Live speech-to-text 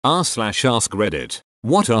r/AskReddit.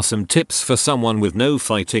 What are some tips for someone with no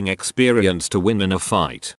fighting experience to win in a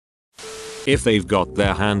fight? If they've got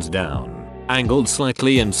their hands down, angled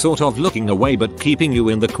slightly and sort of looking away but keeping you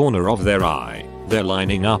in the corner of their eye, they're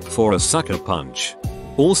lining up for a sucker punch.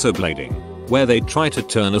 Also blading, where they try to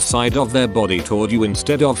turn a side of their body toward you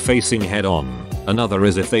instead of facing head on. Another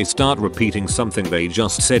is if they start repeating something they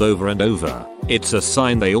just said over and over. It's a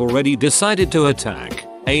sign they already decided to attack.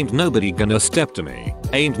 Ain't nobody gonna step to me.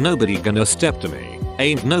 Ain't nobody gonna step to me.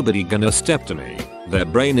 Ain't nobody gonna step to me. Their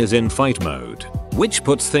brain is in fight mode, which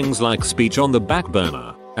puts things like speech on the back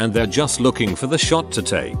burner, and they're just looking for the shot to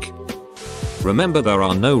take. Remember, there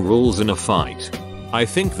are no rules in a fight. I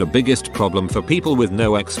think the biggest problem for people with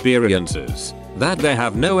no experience is that they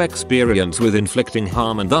have no experience with inflicting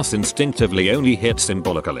harm and thus instinctively only hit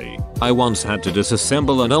symbolically. I once had to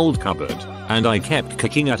disassemble an old cupboard, and I kept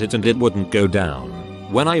kicking at it and it wouldn't go down.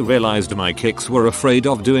 When I realized my kicks were afraid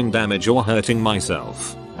of doing damage or hurting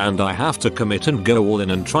myself, and I have to commit and go all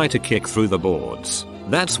in and try to kick through the boards,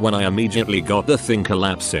 that's when I immediately got the thing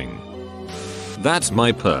collapsing. That's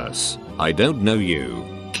my purse. I don't know you.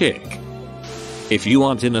 Kick. If you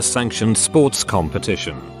aren't in a sanctioned sports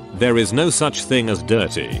competition, there is no such thing as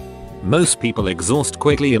dirty. Most people exhaust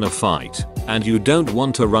quickly in a fight, and you don't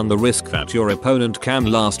want to run the risk that your opponent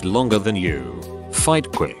can last longer than you.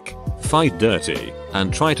 Fight quick, fight dirty,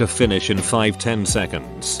 and try to finish in 5-10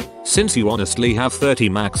 seconds, since you honestly have 30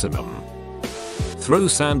 maximum. Throw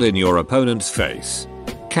sand in your opponent's face.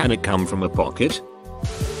 Can it come from a pocket?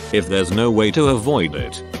 If there's no way to avoid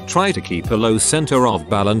it, try to keep a low center of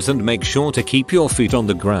balance and make sure to keep your feet on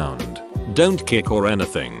the ground. Don't kick or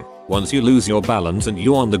anything. Once you lose your balance and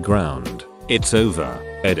you're on the ground, it's over.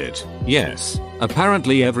 Edit. Yes,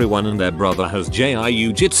 apparently everyone and their brother has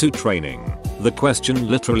jiu-jitsu training. The question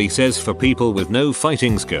literally says for people with no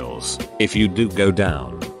fighting skills. If you do go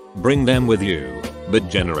down, bring them with you, but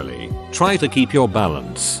generally, try to keep your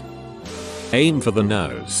balance. Aim for the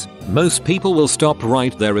nose. Most people will stop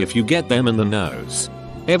right there if you get them in the nose.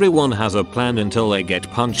 Everyone has a plan until they get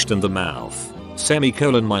punched in the mouth.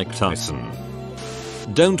 Mike Tyson.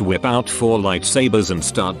 Don't whip out 4 lightsabers and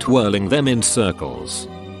start twirling them in circles.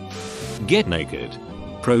 Get naked.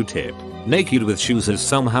 Pro tip. Naked with shoes is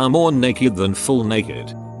somehow more naked than full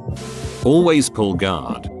naked. Always pull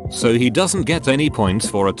guard, so he doesn't get any points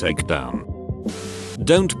for a takedown.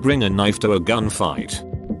 Don't bring a knife to a gunfight.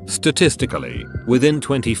 Statistically, within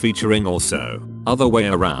 20 featuring or so, other way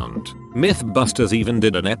around. Mythbusters even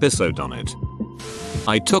did an episode on it.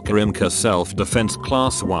 I took a IMCA self-defense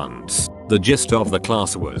class once. The gist of the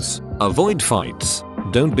class was, avoid fights,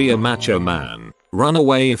 don't be a macho man, run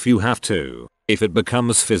away if you have to. If it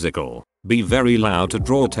becomes physical, be very loud to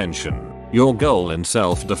draw attention. Your goal in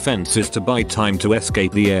self-defense is to buy time to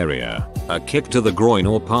escape the area. A kick to the groin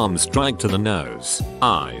or palm strike to the nose,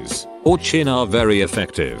 eyes, or chin are very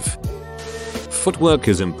effective. Footwork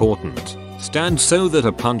is important. Stand so that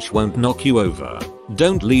a punch won't knock you over.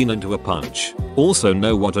 Don't lean into a punch. Also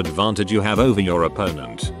know what advantage you have over your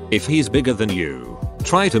opponent. If he's bigger than you,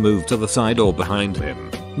 try to move to the side or behind him.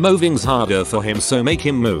 Moving's harder for him, so make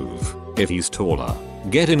him move. If he's taller,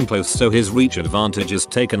 get in close so his reach advantage is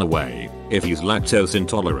taken away. If he's lactose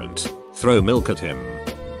intolerant, throw milk at him.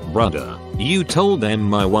 Brother, you told them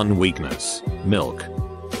my one weakness. Milk.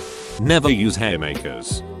 Never use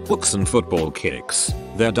haymakers, hooks and football kicks.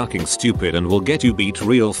 They're ducking stupid and will get you beat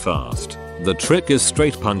real fast. The trick is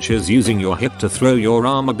straight punches using your hip to throw your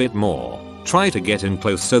arm a bit more. Try to get in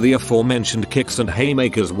close so the aforementioned kicks and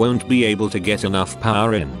haymakers won't be able to get enough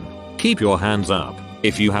power in. Keep your hands up.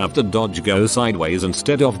 If you have to dodge, go sideways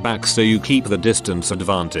instead of back so you keep the distance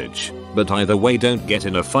advantage. But either way, don't get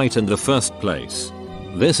in a fight in the first place.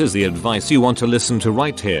 This is the advice you want to listen to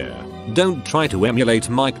right here. Don't try to emulate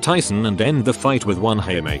Mike Tyson and end the fight with one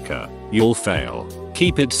haymaker. You'll fail.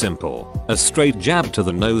 Keep it simple. A straight jab to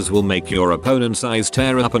the nose will make your opponent's eyes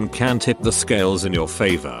tear up and can tip the scales in your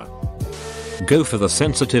favor. Go for the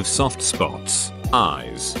sensitive soft spots.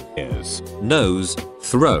 Eyes, ears, nose,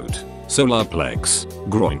 throat, solar plex,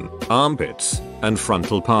 groin, armpits, and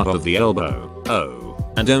frontal part of the elbow. Oh,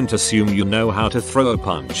 and don't assume you know how to throw a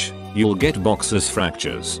punch. You'll get boxer's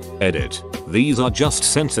fractures. Edit. These are just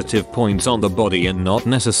sensitive points on the body and not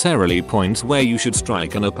necessarily points where you should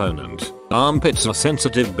strike an opponent. Armpits are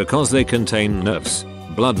sensitive because they contain nerves,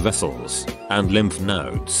 blood vessels, and lymph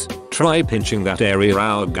nodes. Try pinching that area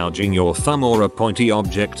out, gouging your thumb or a pointy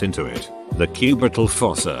object into it. The cubital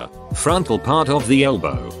fossa, frontal part of the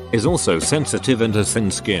elbow, is also sensitive and has thin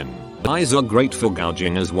skin. Eyes are great for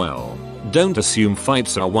gouging as well. Don't assume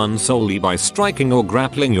fights are won solely by striking or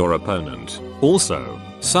grappling your opponent. Also,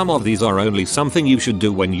 Some of these are only something you should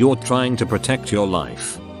do when you're trying to protect your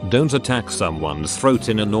life. Don't attack someone's throat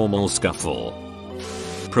in a normal scuffle.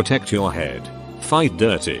 Protect your head. Fight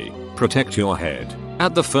dirty. Protect your head.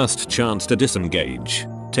 At the first chance to disengage,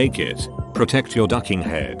 take it. Protect your ducking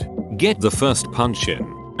head. Get the first punch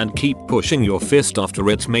in and keep pushing your fist after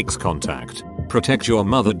it makes contact. Protect your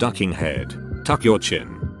mother ducking head. Tuck your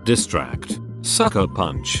chin. Distract. Sucker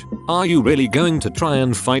punch. Are you really going to try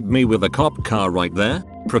and fight me with a cop car right there?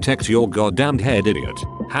 Protect your goddamned head, idiot.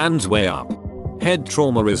 Hands way up. Head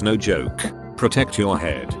trauma is no joke. Protect your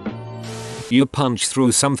head. You punch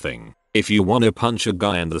through something. If you wanna punch a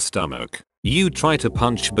guy in the stomach, you try to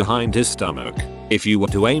punch behind his stomach. If you were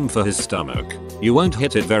to aim for his stomach, you won't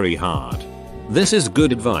hit it very hard. This is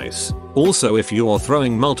good advice. Also, if you're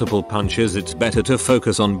throwing multiple punches, it's better to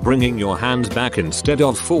focus on bringing your hands back instead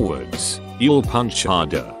of forwards. You'll punch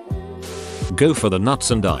harder. Go for the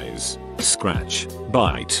nuts and eyes. Scratch,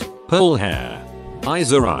 bite, pull hair.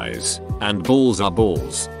 Eyes are eyes, and balls are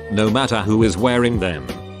balls, no matter who is wearing them.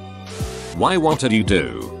 Why, what did you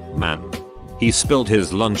do, man? He spilled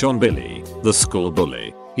his lunch on Billy, the school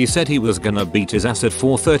bully. He said he was gonna beat his ass at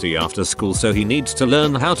 4:30 after school, so he needs to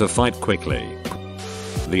learn how to fight quickly.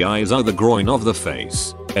 The eyes are the groin of the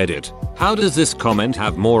face. Edit. How does this comment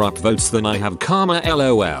have more upvotes than I have karma,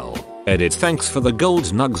 lol. Edit. Thanks for the gold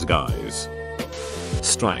nugs, guys.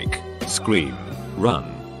 Strike. Scream. Run.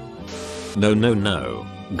 No.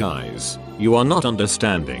 Guys, you are not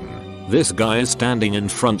understanding. This guy is standing in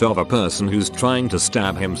front of a person who's trying to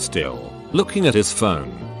stab him still, looking at his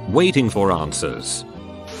phone, waiting for answers.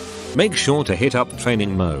 Make sure to hit up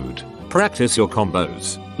training mode. Practice your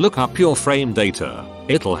combos. Look up your frame data.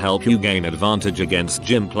 It'll help you gain advantage against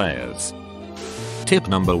gym players. Tip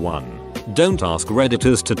number 1. Don't ask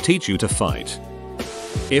Redditors to teach you to fight.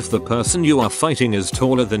 If the person you are fighting is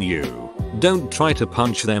taller than you, don't try to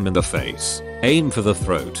punch them in the face. Aim for the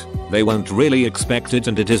throat. They won't really expect it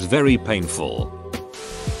and it is very painful.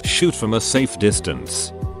 Shoot from a safe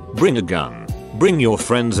distance. Bring a gun. Bring your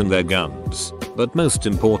friends and their guns. But most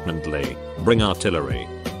importantly, bring artillery.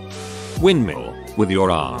 Windmill with your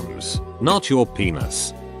arms, not your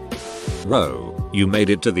penis. Bro, you made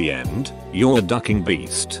it to the end? You're a ducking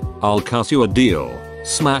beast. I'll cut you a deal.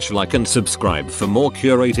 Smash like and subscribe for more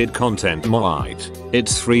curated content.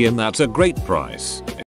 It's free and that's a great price.